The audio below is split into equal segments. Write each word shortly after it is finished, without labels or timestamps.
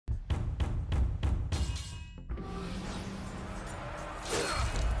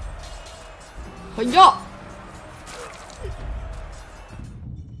Hiya.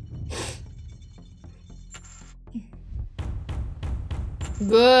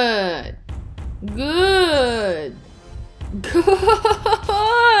 Good. Good.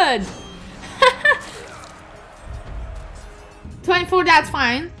 Good. 24, that's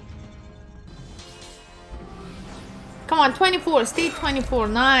fine. Come on, 24. Stay 24.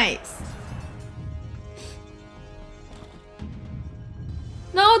 Nice.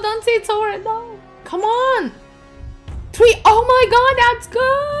 No, don't say it's over. No. Come on. 3. Oh my god, that's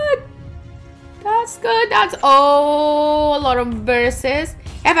good. That's good. That's a lot of verses.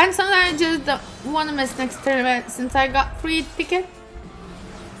 Yeah, but sometimes I just want to miss next tournament since I got free ticket.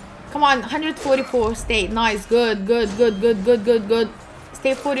 Come on, 144. Stay. Nice. Good. Good. Good. Good. Good. Good. Good.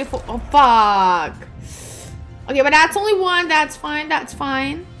 Stay 44. Oh fuck. Okay, but that's only one. That's fine. That's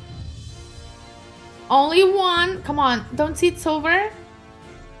fine. Only one. Come on. Don't see it's over.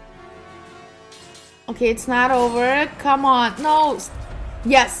 Okay, it's not over. Come on. No.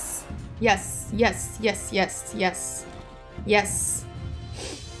 Yes. Yes. Yes. Yes. Yes. Yes. Yes.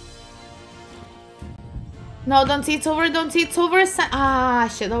 No, don't see it's over. Don't see it's over. Ah,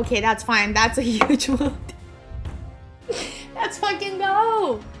 shit. Okay, that's fine. That's a huge one. Let's fucking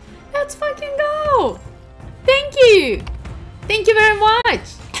go. Let's fucking go. Thank you. Thank you very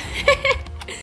much.